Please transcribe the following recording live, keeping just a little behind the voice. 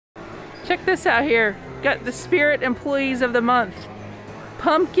Check this out here. Got the Spirit Employees of the Month.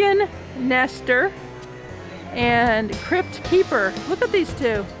 Pumpkin Nester and Crypt Keeper. Look at these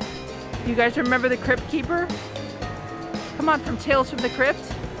two. You guys remember the Crypt Keeper? Come on, from Tales from the Crypt.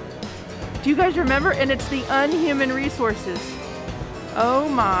 Do you guys remember? And it's the Unhuman Resources. Oh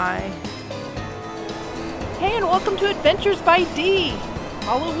my. Hey, and welcome to Adventures by D.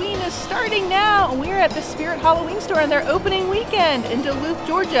 Halloween is starting now, and we're at the Spirit Halloween Store on their opening weekend in Duluth,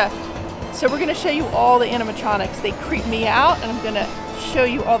 Georgia. So we're gonna show you all the animatronics. They creep me out, and I'm gonna show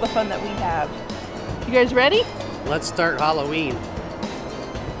you all the fun that we have. You guys ready? Let's start Halloween.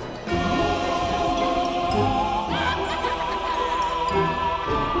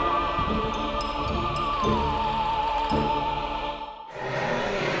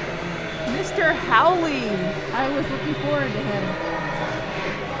 Mr. Howle. I was looking forward to him.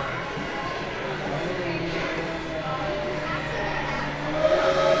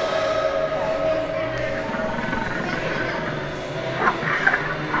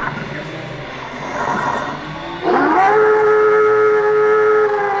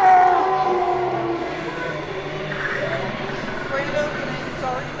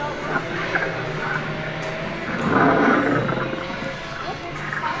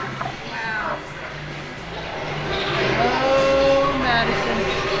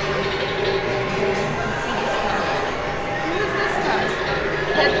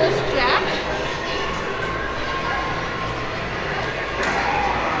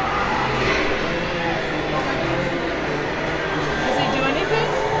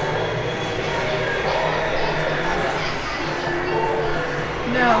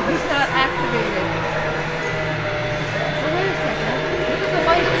 No, he's not activated. Oh, wait a second. Look at the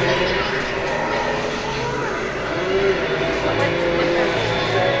lights. The lights flicker.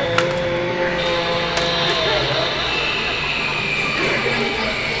 You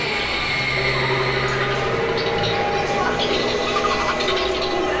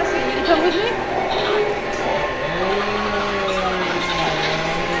gonna come with me?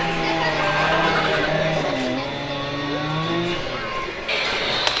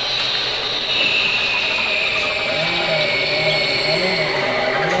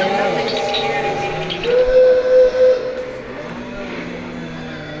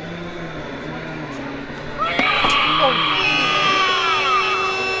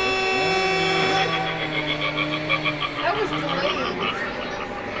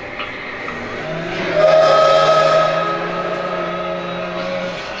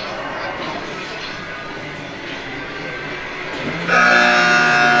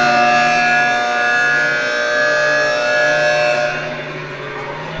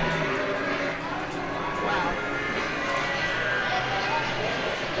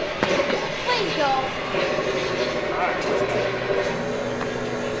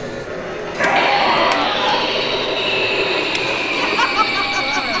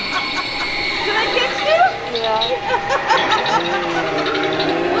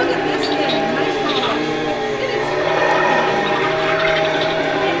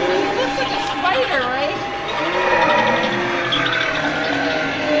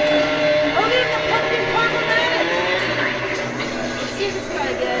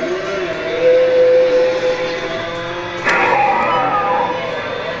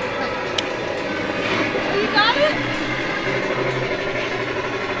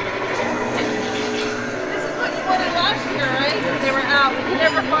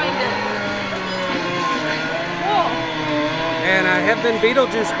 And I have been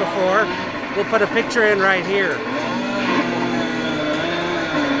Beetlejuice before. We'll put a picture in right here.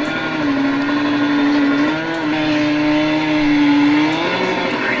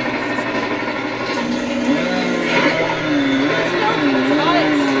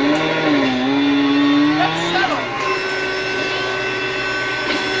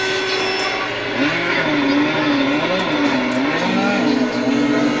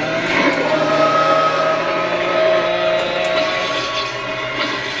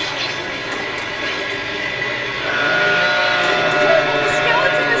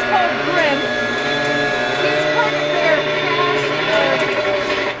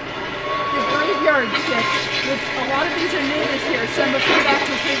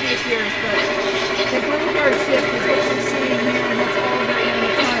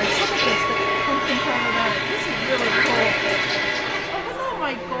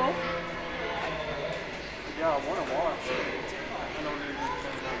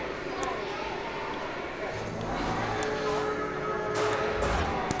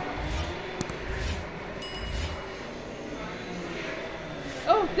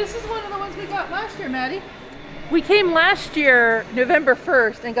 Oh, this is one of the ones we got last year, Maddie. We came last year, November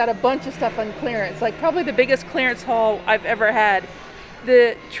 1st, and got a bunch of stuff on clearance. Like probably the biggest clearance haul I've ever had.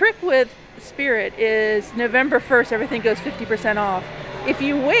 The trick with Spirit is November 1st, everything goes 50% off. If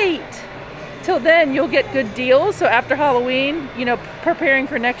you wait till then, you'll get good deals. So after Halloween, you know, preparing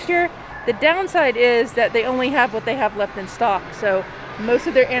for next year, the downside is that they only have what they have left in stock. So most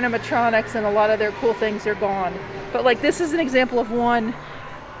of their animatronics and a lot of their cool things are gone. But like this is an example of one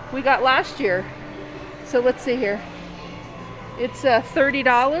we got last year. So let's see here. It's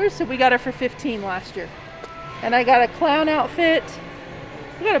 $30, so we got it for $15 last year. And I got a clown outfit.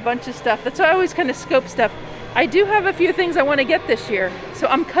 We got a bunch of stuff. That's why I always kind of scope stuff. I do have a few things I want to get this year. So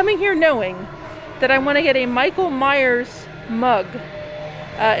I'm coming here knowing that I want to get a Michael Myers mug.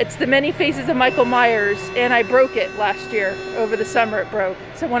 It's the many faces of Michael Myers, and I broke it last year. Over the summer it broke,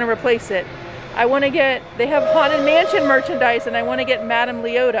 so I want to replace it. I want to get, they have Haunted Mansion merchandise, and I want to get Madame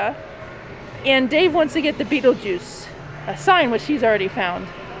Leota. And Dave wants to get the Beetlejuice sign, which he's already found.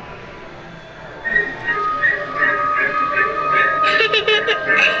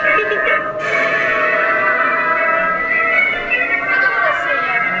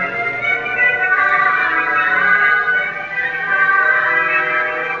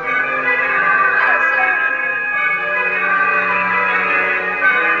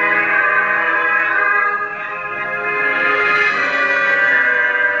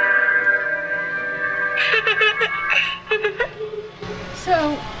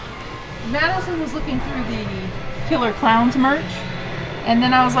 So, Madison was looking through the Killer Klowns merch, and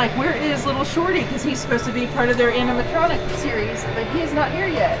then I was like, where is little Shorty? Because he's supposed to be part of their animatronic series, but he is not here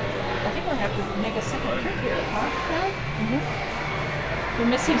yet. I think we're going to have to make a second trip here, huh? We're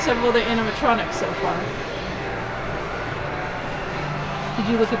missing several of their animatronics so far. Did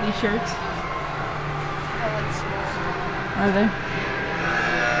you look at these shirts? Are they?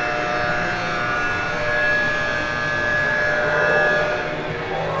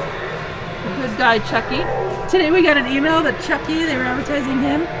 Guy Chucky. Today we got an email that Chucky, they were advertising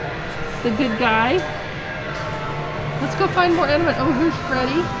him, the good guy. Let's go find more animate. Oh, here's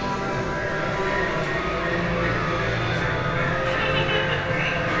Freddy.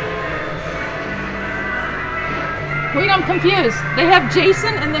 Wait, I'm confused. They have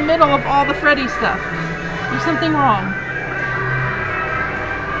Jason in the middle of all the Freddy stuff. There's something wrong.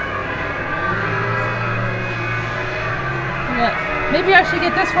 Yeah. Maybe I should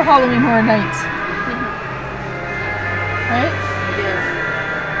get this for Halloween Horror Nights. Right? Yeah.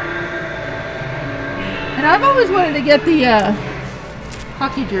 And I've always wanted to get the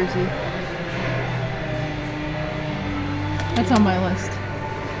hockey jersey. That's on my list.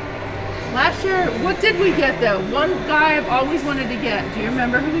 Last year, what did we get though? One guy I've always wanted to get. Do you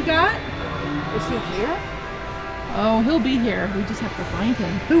remember who we got? Is he here? Oh, he'll be here. We just have to find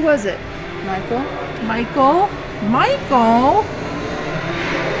him. Who was it? Michael? Michael? Michael?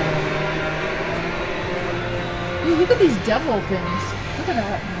 Dude, look at these devil things. Look at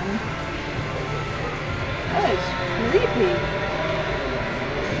that, man. That is creepy.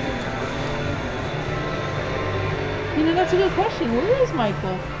 You know, that's a good question. Where is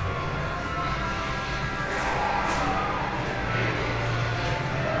Michael?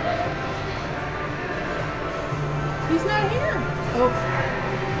 He's not here. Oh.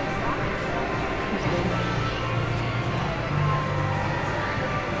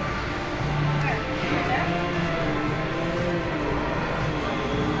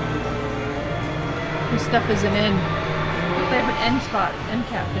 This stuff isn't in. They have an end spot, end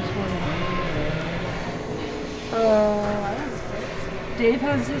cap just for you. Dave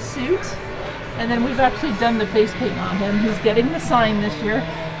has his suit, and then we've actually done the face paint on him. He's getting the sign this year.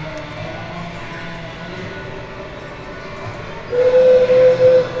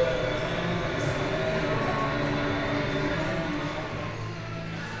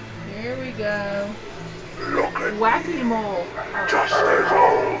 Here we go. Look at Wacky mole. just as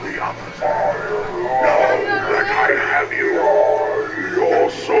all the others are. Now that I have you, your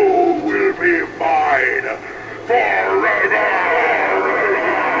soul will be mine forever.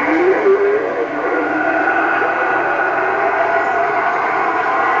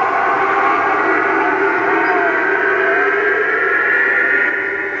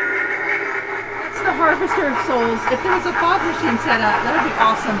 That's the Harvester of Souls. If there was a fog machine set up, that would be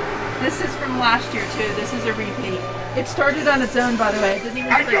awesome. This is from last year too. This is a repeat. It started on its own, by the way. It didn't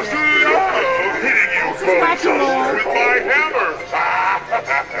even I trigger. just love hitting you This is Wacky Mole. with my hammer.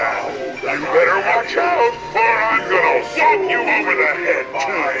 You better watch out, or I'm gonna whop you over the head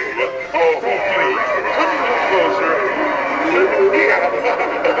too. Oh, please, come a little closer.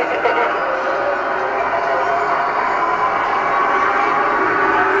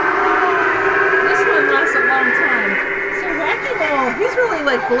 This one lasts a long time.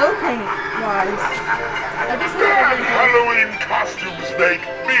 glow paint wise. Darn Halloween costumes make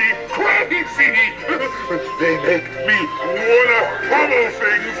me crazy. They make me wanna pummel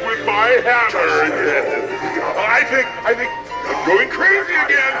things with my hammer again. I think I'm going crazy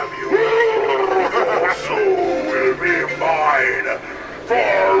again. Your soul will be mine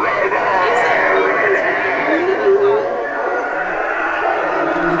forever.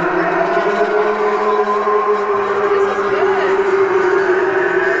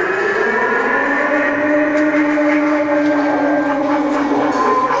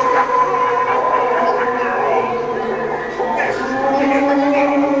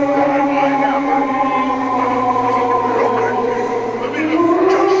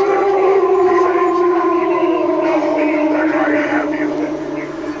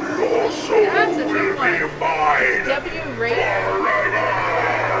 Raith, $170.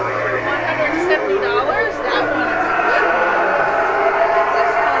 That one is a good one.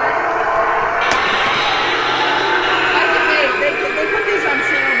 This one. They put these on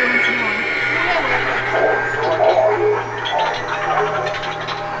sale every once in a while.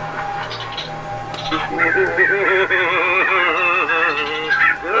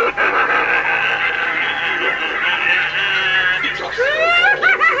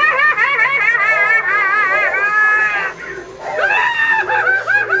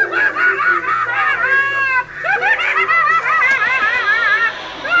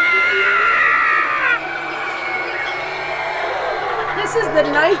 This is the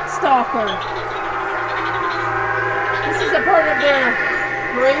Night Stalker. This is a part of their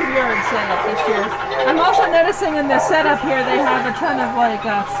graveyard setup this year. I'm also noticing in the setup here they have a ton of like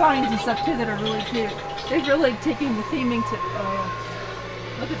signs and stuff too that are really cute. They've really taken the theming to.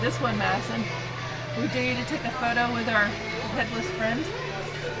 Look at this one, Madison. We dare you to take a photo with our headless friend.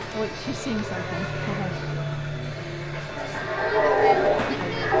 Oh, wait, she's seeing something. Hold on.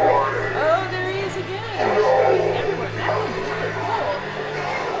 Oh, there he is again. He's everywhere. That one's really cool.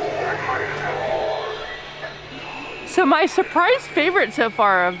 So my surprise favorite so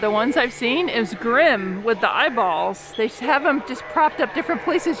far of the ones I've seen is Grimm with the eyeballs. They have them just propped up different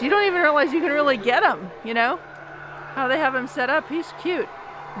places. You don't even realize you can really get them, you know? How they have him set up. He's cute.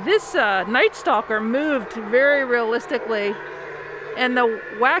 This Night Stalker moved very realistically, and the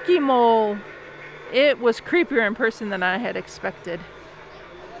Wacky Mole, it was creepier in person than I had expected.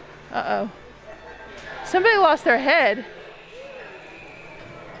 Uh-oh. Somebody lost their head.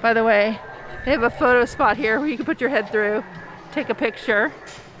 By the way, they have a photo spot here where you can put your head through, take a picture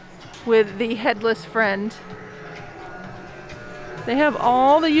with the headless friend. They have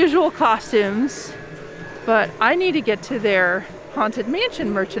all the usual costumes, but I need to get to their Haunted Mansion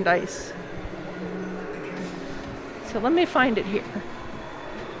merchandise. So let me find it here.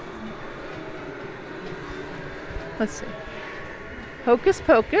 Let's see. Hocus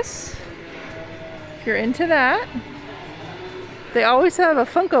Pocus. If you're into that. They always have a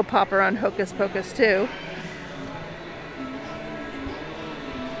Funko Popper on Hocus Pocus too.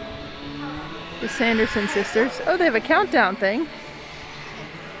 The Sanderson sisters. Oh, they have a countdown thing.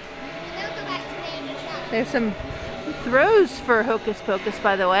 They have some throws for Hocus Pocus,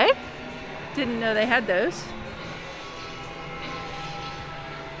 by the way. Didn't know they had those.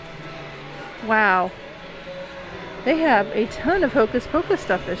 Wow. They have a ton of Hocus Pocus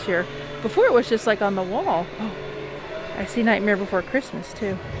stuff this year. Before it was just like on the wall. Oh, I see Nightmare Before Christmas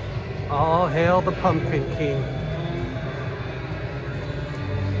too. All hail the Pumpkin King.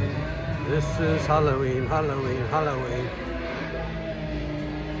 This is Halloween, Halloween, Halloween.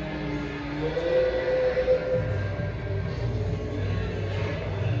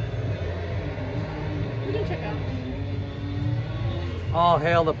 All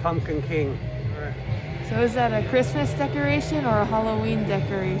hail the Pumpkin King. So is that a Christmas decoration or a Halloween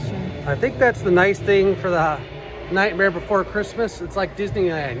decoration? I think that's the nice thing for the Nightmare Before Christmas. It's like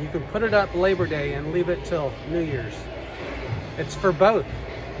Disneyland. You can put it up Labor Day and leave it till New Year's. It's for both.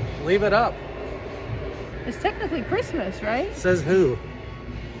 Leave it up. It's technically Christmas, right? Says who?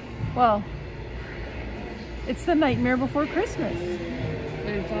 Well, it's the Nightmare Before Christmas.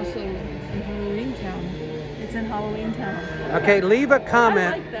 But it's also in Halloween Town. It's in Halloween Town. Okay, leave a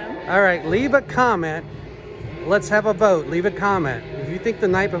comment. I like them. All right, leave a comment. Let's have a vote. Leave a comment. If you think the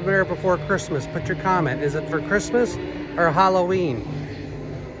Nightmare Before Christmas, put your comment. Is it for Christmas or Halloween?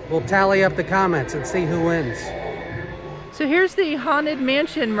 We'll tally up the comments and see who wins. So here's the Haunted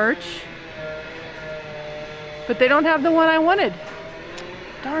Mansion merch. But they don't have the one I wanted.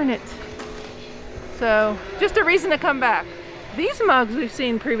 Darn it. So, just a reason to come back. These mugs we've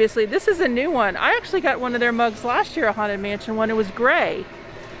seen previously. This is a new one. I actually got one of their mugs last year, a Haunted Mansion one. It was gray.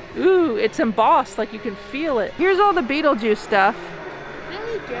 Ooh, it's embossed, like you can feel it. Here's all the Beetlejuice stuff.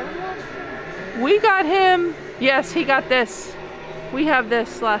 Really get him last year? We got him. Yes, he got this. We have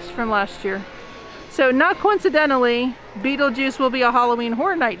this from last year. So not coincidentally, Beetlejuice will be a Halloween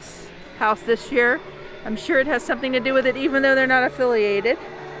Horror Nights house this year. I'm sure it has something to do with it, even though they're not affiliated.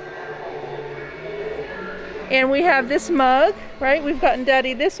 And we have this mug, right? We've gotten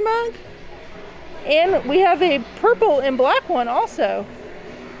Daddy this mug. And we have a purple and black one also.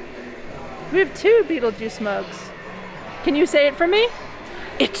 We have 2 Beetlejuice mugs. Can you say it for me?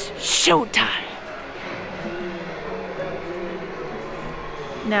 It's showtime.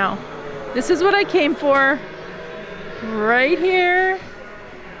 Now, this is what I came for. Right here.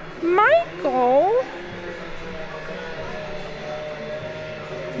 Michael.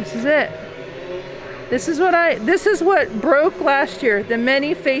 This is it. This is what broke last year. The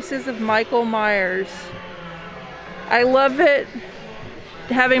Many Faces of Michael Myers. I love it.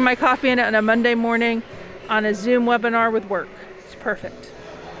 Having my coffee in it on a Monday morning on a Zoom webinar with work. It's perfect.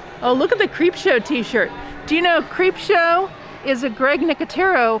 Oh, look at the Creepshow t-shirt. Do you know Creepshow is a Greg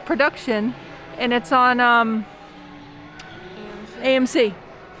Nicotero production, and it's on AMC.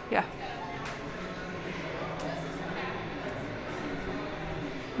 Yeah.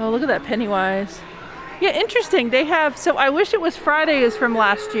 Oh, look at that Pennywise. Yeah, interesting. They have, so I wish it was Fridays from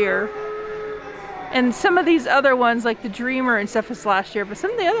last year. And some of these other ones, like the Dreamer and stuff, was last year, but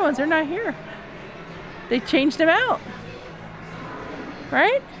some of the other ones are not here. They changed them out.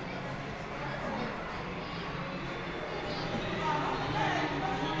 Right?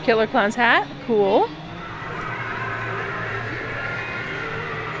 Killer Clown's hat, cool.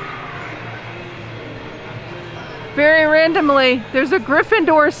 Very randomly, there's a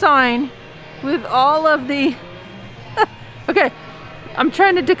Gryffindor sign with all of the... Okay, I'm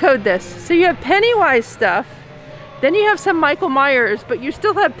trying to decode this. So you have Pennywise stuff, then you have some Michael Myers, but you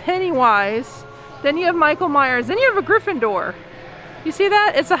still have Pennywise, then you have Michael Myers, then you have a Gryffindor. You see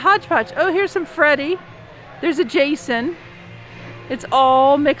that? It's a hodgepodge. Oh, here's some Freddy. There's a Jason. It's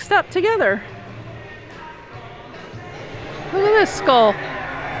all mixed up together. Look at this skull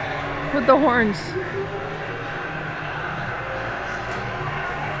with the horns.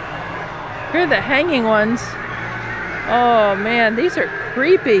 Here are the hanging ones. Oh man, these are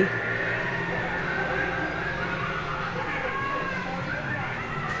creepy.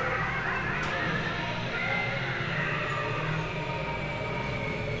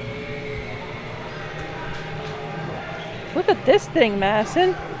 Look at this thing,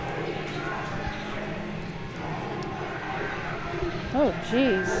 Masson. Oh,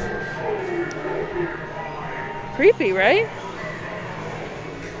 jeez. Creepy, right?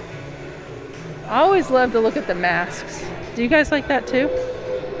 I always love to look at the masks. Do you guys like that too?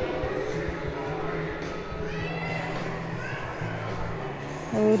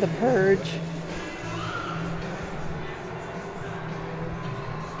 Oh, the Purge.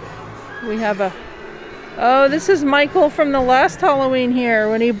 We have a... Oh, this is Michael from the last Halloween here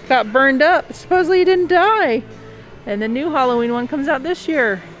when he got burned up. Supposedly he didn't die. And the new Halloween one comes out this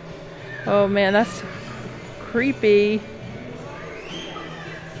year. Oh man, that's creepy.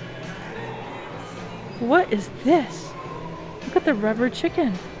 What is this? Look at the rubber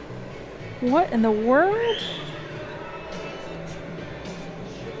chicken. What in the world?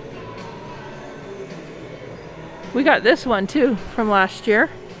 We got this one too from last year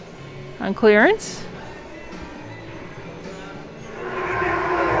on clearance.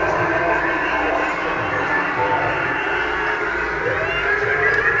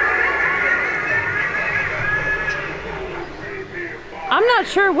 I'm not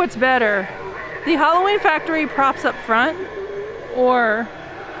sure what's better, the Halloween Factory props up front or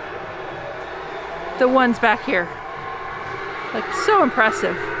the ones back here. Like, so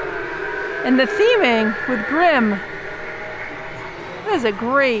impressive. And the theming with Grimm, that is a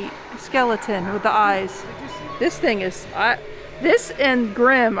great skeleton with the eyes. This thing is, this and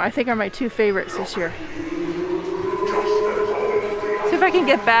Grimm I think are my 2 favorites this year. See if I can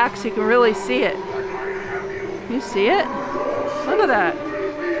get back so you can really see it. You see it? Look at that.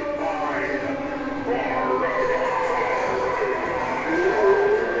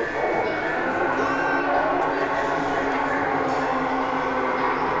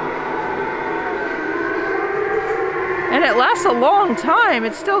 And it lasts a long time.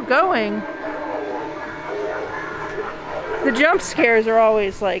 It's still going. The jump scares are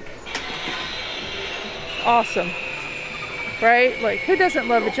always like awesome. Right? Like, who doesn't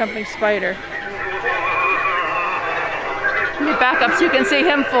love a jumping spider? Let me back up so you can see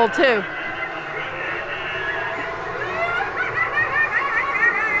him full too.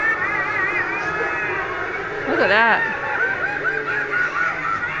 Look at that.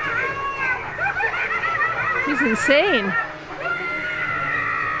 He's insane.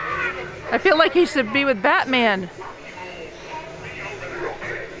 I feel like he should be with Batman.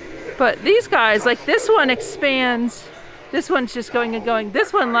 But these guys, like this one expands. This one's just going and going.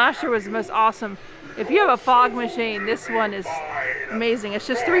 This one last year was the most awesome. If you have a fog machine, this one is amazing. It's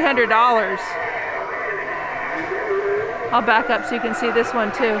just $300. I'll back up so you can see this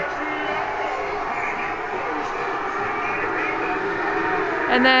one too.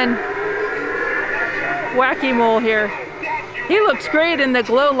 And then Wacky Mole here. He looks great in the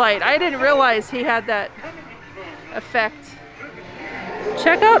glow light. I didn't realize he had that effect.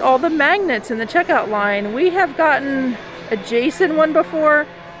 Check out all the magnets in the checkout line. We have gotten a Jason one before.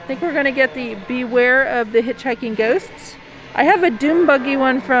 I think we're gonna get the Beware of the Hitchhiking Ghosts. I have a Doom Buggy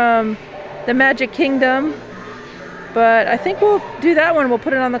one from the Magic Kingdom, but I think we'll do that one. We'll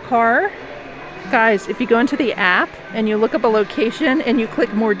put it on the car. Guys, if you go into the app and you look up a location and you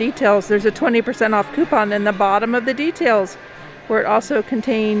click more details, there's a 20% off coupon in the bottom of the details, where it also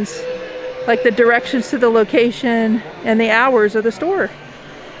contains like the directions to the location and the hours of the store.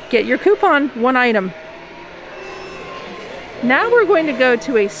 Get your coupon, one item. Now we're going to go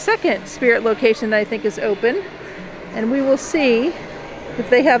to a second Spirit location that I think is open, and we will see if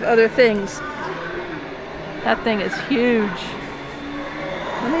they have other things. That thing is huge.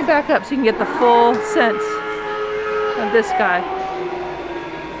 Let me back up so you can get the full sense of this guy.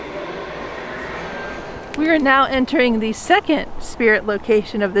 We are now entering the second Spirit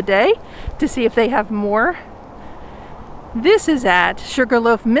location of the day to see if they have more. This is at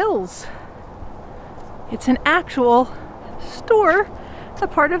Sugarloaf Mills. It's an actual store, a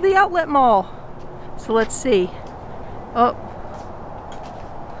part of the outlet mall. So let's see. Oh,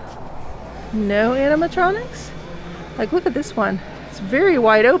 no animatronics? Like, look at this one. It's very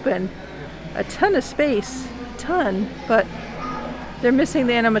wide open. A ton of space, a ton, but they're missing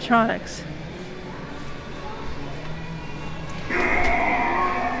the animatronics.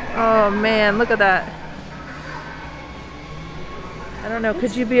 Oh man, look at that. I don't know,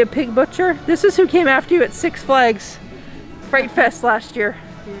 could you be a pig butcher? This is who came after you at Six Flags Fright Fest last year.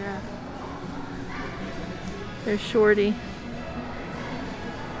 Yeah. There's Shorty.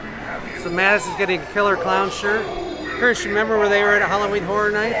 So Madison's getting a killer clown shirt. Chris, you remember where they were at Halloween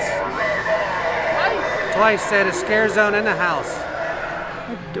Horror Nights? Twice said a scare zone in the house.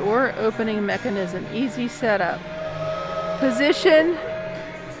 A door opening mechanism, easy setup. Position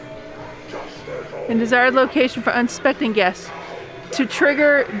in desired location for unsuspecting guests to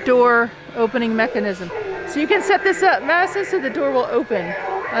trigger door opening mechanism. So you can set this up, Madison, so the door will open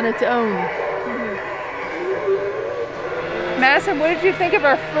on its own. Madison, what did you think of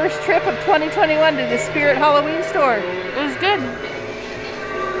our first trip of 2021 to the Spirit Halloween store? It was good.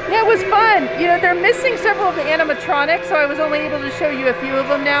 Yeah, it was fun. You know, they're missing several of the animatronics, so I was only able to show you a few of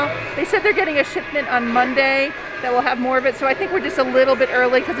them now. They said they're getting a shipment on Monday that will have more of it, so I think we're just a little bit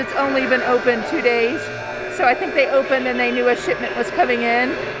early because it's only been open 2 days. So I think they opened and they knew a shipment was coming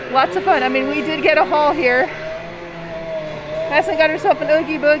in. Lots of fun. I mean, we did get a haul here. Madison got herself an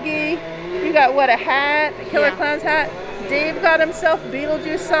Oogie Boogie. You got, what, a hat? A Killer Klowns hat? Dave got himself a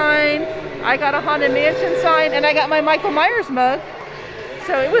Beetlejuice sign. I got a Haunted Mansion sign, and I got my Michael Myers mug.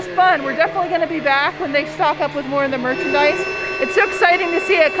 So it was fun. We're definitely going to be back when they stock up with more of the merchandise. It's so exciting to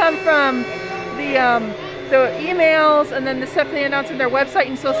see it come from the emails and then the stuff they announce on their website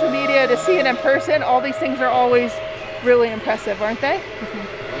and social media, to see it in person. All these things are always really impressive, aren't they?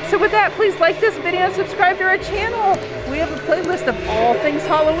 So with that, please like this video and subscribe to our channel. We have a playlist of all things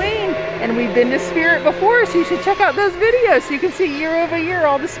Halloween, and we've been to Spirit before, so you should check out those videos so you can see year over year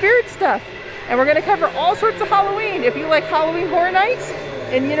all the Spirit stuff. And we're going to cover all sorts of Halloween. If you like Halloween Horror Nights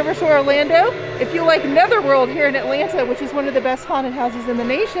in Universal Orlando, if you like Netherworld here in Atlanta, which is one of the best haunted houses in the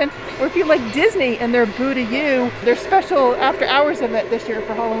nation, or if you like Disney and their Boo to You, their special after hours event this year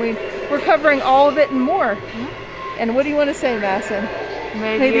for Halloween, we're covering all of it and more. And what do you want to say, Madison?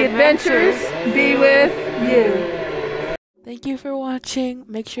 May the adventures be with you. Thank you for watching.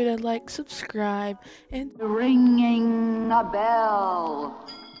 Make sure to like, subscribe, and Ringing a bell.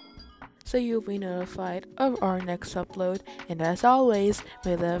 so you'll be notified of our next upload. And as always,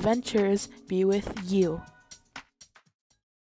 may the adventures be with you.